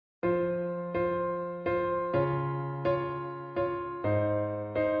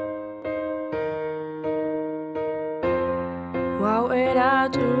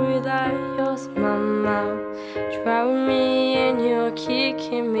without you, without your smile. Try with me and you're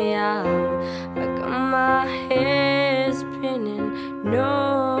kicking me out. I got my head spinning,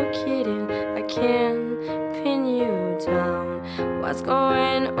 no kidding, I can't pin you down. What's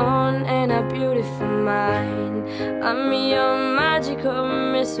going on in a beautiful mind? I'm your magical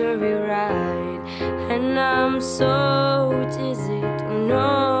mystery ride, and I'm so dizzy, don't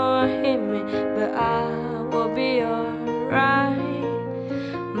know hit me, but I will be alright.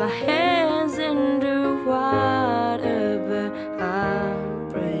 My hands in the water, but I'm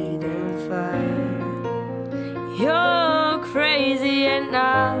breathing fine. You're crazy and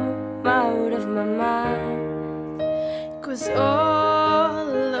I'm out of my mind. 'Cause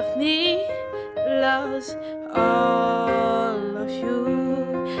all of me loves all of you.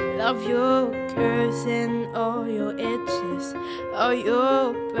 Love your curves and all your edges, all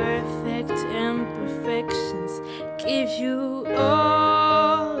your perfect imperfections. Give you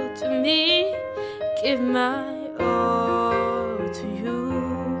all to me, give my all to you.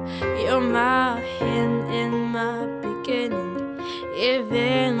 You're my end and my beginning.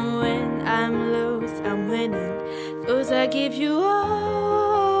 Even when I'm lost, I'm winning. 'Cause I give you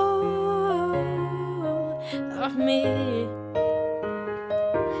all of me,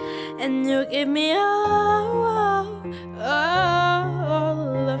 and you give me all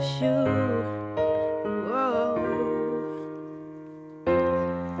of you. Whoa.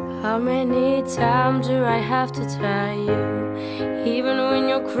 How many times do I have to tell you? Even when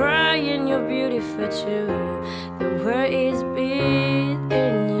you're crying, you're beautiful too. The world is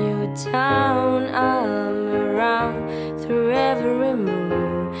beating you down. I'm around through every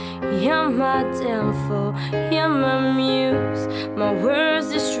move. You're my downfall, you're my muse, my words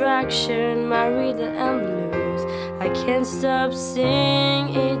distraction, my rhythm and blues. I can't stop singing,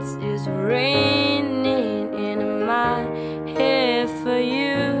 it is raining in my head for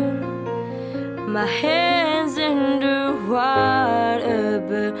you. My hands in the water,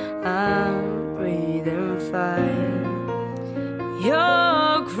 but I'm breathing fine.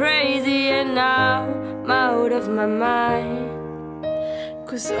 You're crazy and now I'm out of my mind.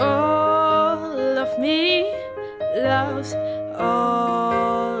 'Cause all of me loves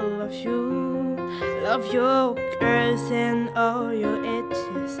all of you. Love your curves and all your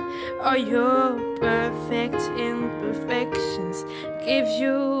edges, all your perfect imperfections. Give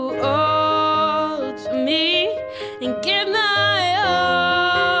you all to me and give my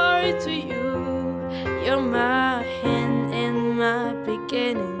all to you. You're my end and my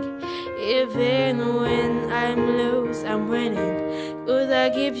beginning. Even when I'm loose, I'm winning. 'Cause I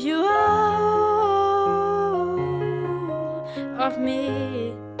give you all of me,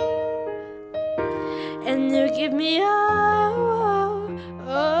 and you give me all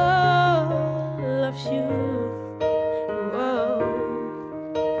of you. Whoa.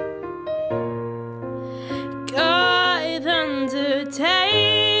 God under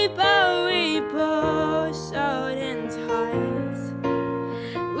table, we both short and tight.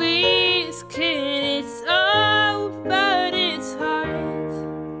 We skin, it's all, but it's hard.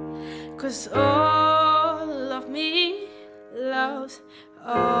 'Cause all of me loves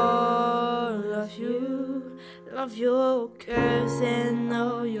all of you. Love your curves and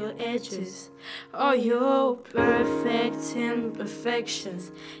all your edges, all your perfect imperfections.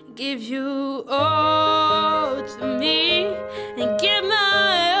 Give you all to me and give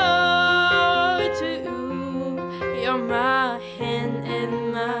my all to you. You're my end and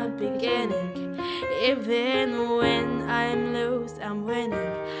my beginning. Even when I'm lost, I'm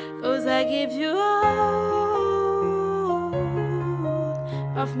winning. 'Cause I give you all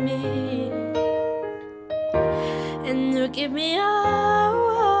of me, and you give me all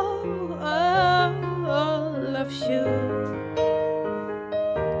of you.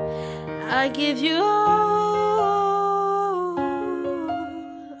 I give you all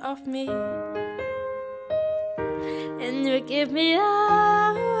of me, and you give me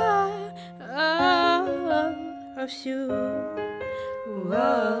all of you.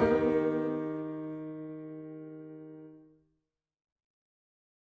 Whoa.